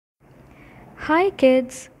Hi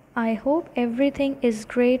kids, I hope everything is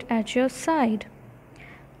great at your side.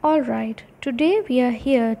 Alright, today we are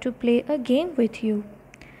here to play a game with you.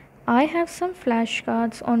 I have some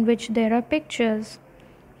flashcards on which there are pictures.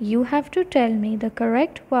 You have to tell me the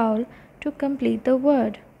correct vowel to complete the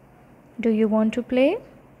word. Do you want to play?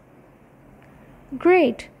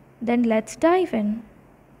 Great, then let's dive in.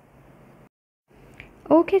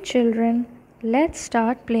 Okay children, let's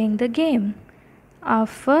start playing the game. Our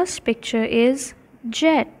first picture is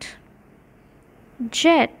jet.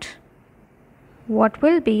 Jet. What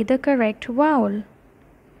will be the correct vowel?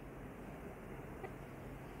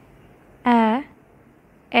 A,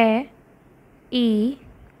 E,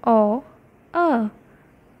 O, A.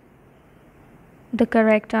 The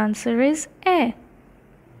correct answer is A.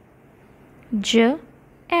 J,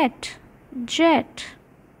 et, jet.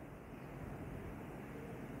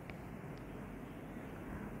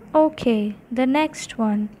 Okay, the next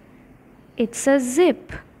one. It's a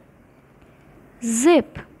zip.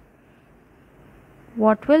 Zip.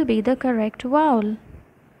 What will be the correct vowel?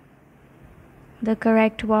 The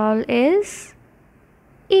correct vowel is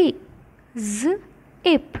E. Z,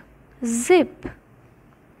 ip, zip.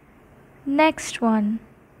 Next one.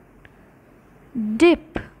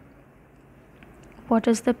 Dip. What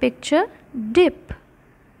is the picture? Dip.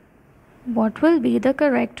 What will be the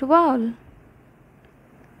correct vowel?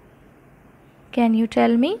 Can you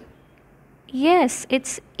tell me? Yes,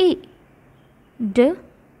 it's E. D,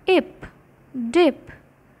 ip, dip.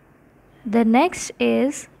 The next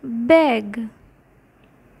is beg.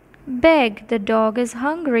 Beg. The dog is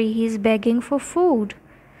hungry. He's begging for food.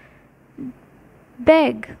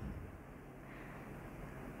 Beg.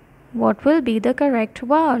 What will be the correct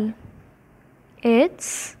vowel?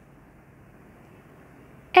 It's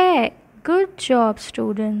A. Good job,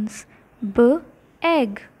 students. B,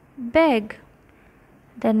 egg, beg.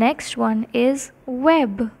 The next one is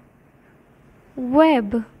web.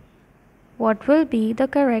 Web. What will be the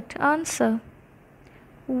correct answer?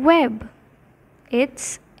 Web.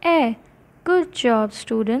 It's A. Good job,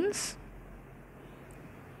 students.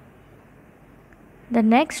 The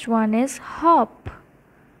next one is hop.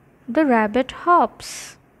 The rabbit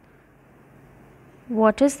hops.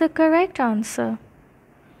 What is the correct answer?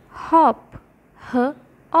 Hop. H,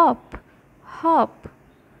 op. Hop.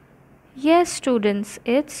 Yes, students,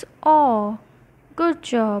 it's O. Good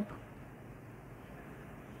job.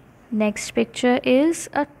 Next picture is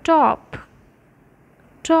a top.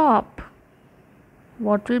 Top.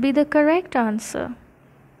 What will be the correct answer?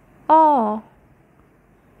 O.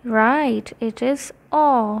 Right, it is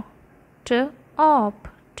O. T, op,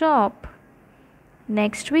 top.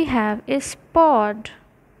 Next we have is pod.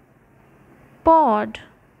 Pod.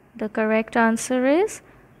 The correct answer is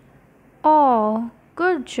O.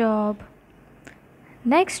 Good job.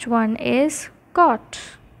 Next one is cot.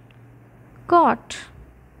 Cot.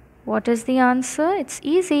 What is the answer? It's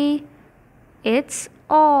easy. It's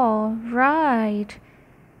O. Right.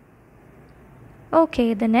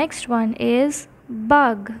 Okay, the next one is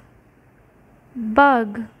bug.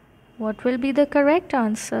 Bug. What will be the correct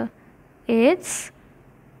answer? It's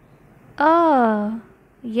A.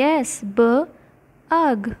 Yes, B,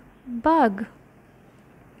 ug, bug.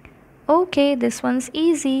 Okay, this one's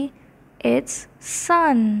easy. It's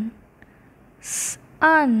sun.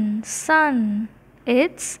 Sun.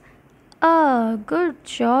 It's A. Good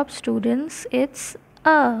job, students. It's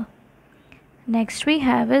A. Next we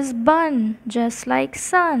have is bun, just like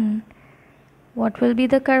sun. What will be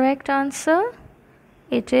the correct answer?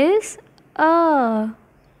 It is A.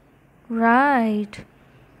 Right.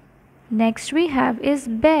 Next we have is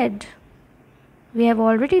bed. We have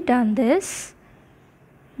already done this.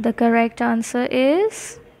 The correct answer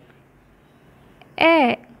is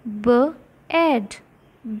A. B, ed,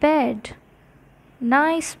 bed.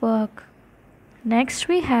 Nice work. Next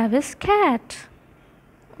we have is cat.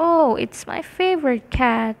 Oh, it's my favorite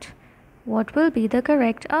cat. What will be the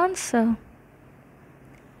correct answer?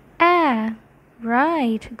 A.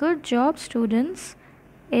 Right. Good job, students.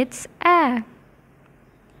 It's A.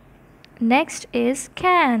 Next is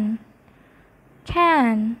can.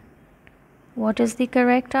 Can. What is the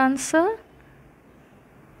correct answer?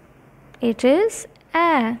 It is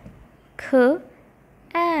A. K,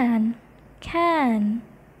 an. Can.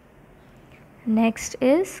 Next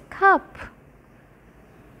is cup.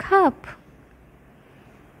 Cup.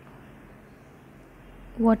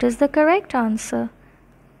 What is the correct answer?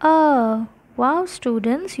 A. Wow,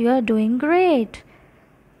 students, you are doing great.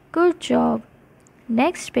 Good job.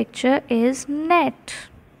 Next picture is net.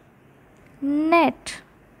 Net.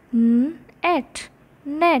 Net.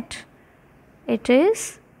 Net. It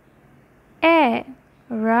is A.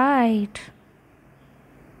 Right.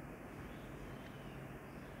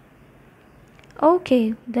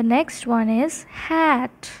 Okay, the next one is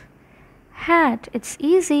hat. Hat, it's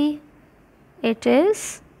easy. It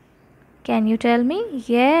is, can you tell me?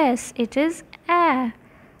 Yes, it is a.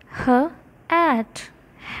 H, at,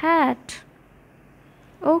 hat.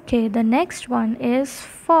 Okay, the next one is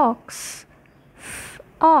fox.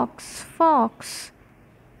 Ox, fox.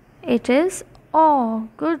 It is aw.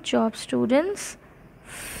 Good job, students.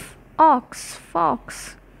 Ox,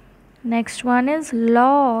 fox. Next one is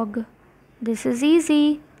log. This is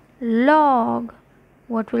easy. Log.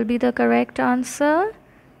 What will be the correct answer?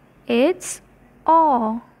 It's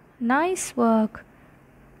aw. Nice work.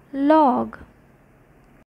 Log.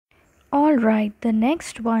 Alright, the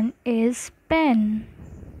next one is pen.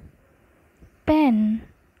 Pen.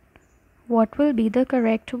 What will be the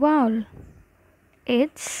correct vowel?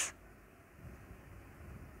 It's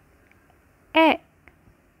e,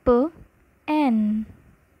 p, n.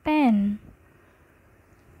 Pen.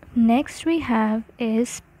 Next we have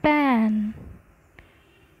is pan.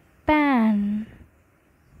 Pan.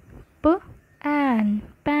 P, an.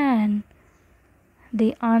 Pan.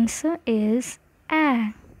 The answer is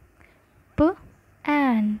a. P,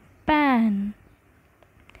 an. Pan.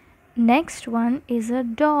 Next one is a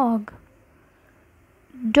dog.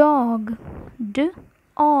 Dog. D,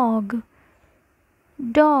 og.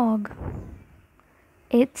 Dog.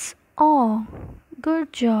 It's aw.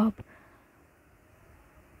 Good job.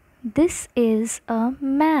 This is a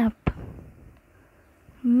map.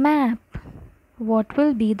 Map. What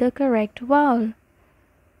will be the correct vowel?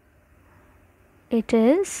 It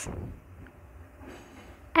is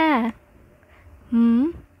a.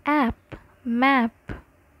 App. Map.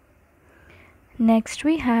 Next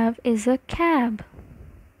we have is a cab.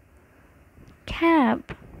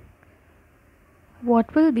 Cab.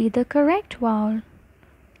 What will be the correct vowel?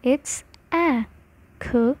 It's a.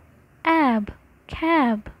 K, ab.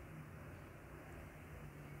 Cab.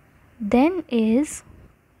 Then is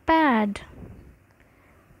pad.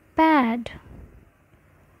 Pad.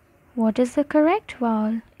 What is the correct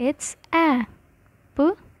vowel? It's a.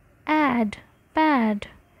 P, ad. Pad.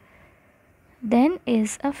 Then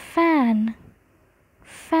is a fan.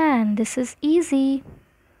 Fan. This is easy.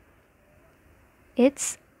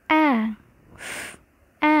 It's a.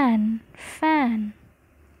 An. Fan.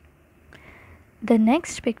 The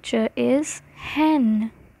next picture is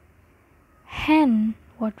hen. Hen.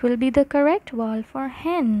 What will be the correct vowel for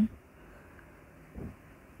hen?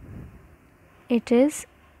 It is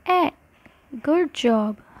a. Good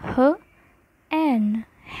job. H, n.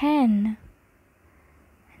 Hen.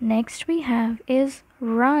 Next we have is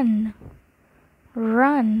run.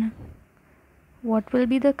 Run. What will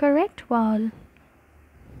be the correct vowel?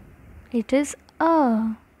 It is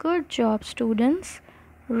a. Good job, students.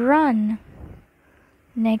 Run.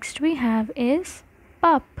 Next we have is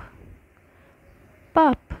pup.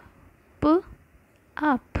 Pup. P,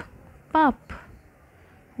 up. Pup.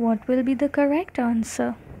 What will be the correct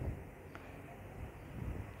answer?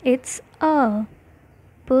 It's a.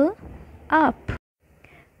 P, up.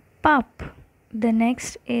 Pup. The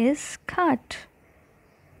next is cut.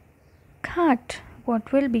 Cut.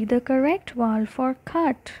 What will be the correct vowel for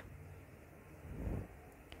cut?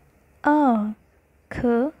 A.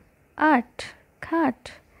 K, at.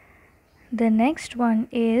 Cut. The next one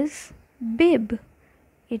is bib.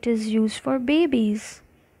 It is used for babies.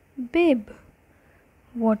 Bib.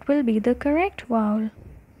 What will be the correct vowel?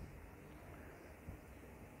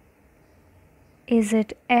 Is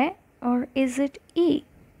it a or is it e?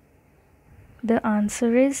 The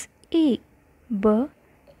answer is e. B,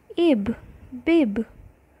 ib. Bib.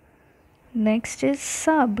 Next is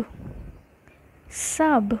sub.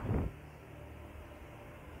 Sub.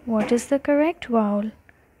 What is the correct vowel?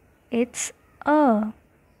 It's a.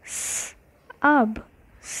 S, ub.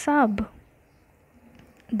 Sub.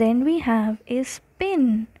 Then we have is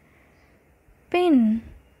pin. Pin.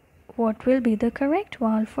 What will be the correct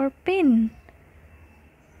vowel for pin?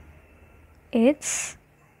 It's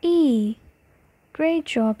e. Great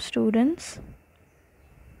job, students.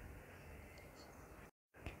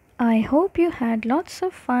 I hope you had lots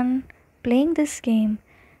of fun playing this game.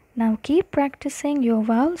 Now keep practicing your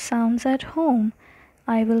vowel sounds at home.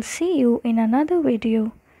 I will see you in another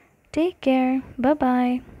video. Take care.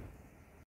 Bye-bye.